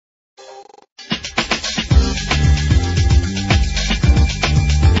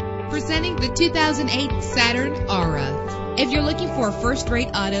2008 Saturn Aura. If you're looking for a first-rate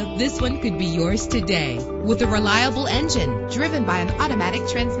auto, this one could be yours today. With a reliable engine driven by an automatic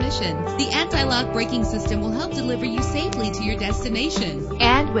transmission, the anti-lock braking system will help deliver you safely to your destination.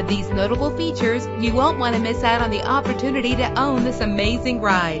 And with these notable features, you won't want to miss out on the opportunity to own this amazing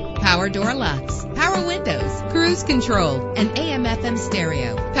ride. Power door locks, power windows, cruise control, an AM/FM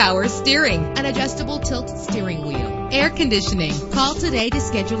stereo, power steering, an adjustable tilt steering wheel, air conditioning. Call today to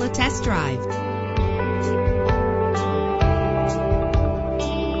schedule a test drive.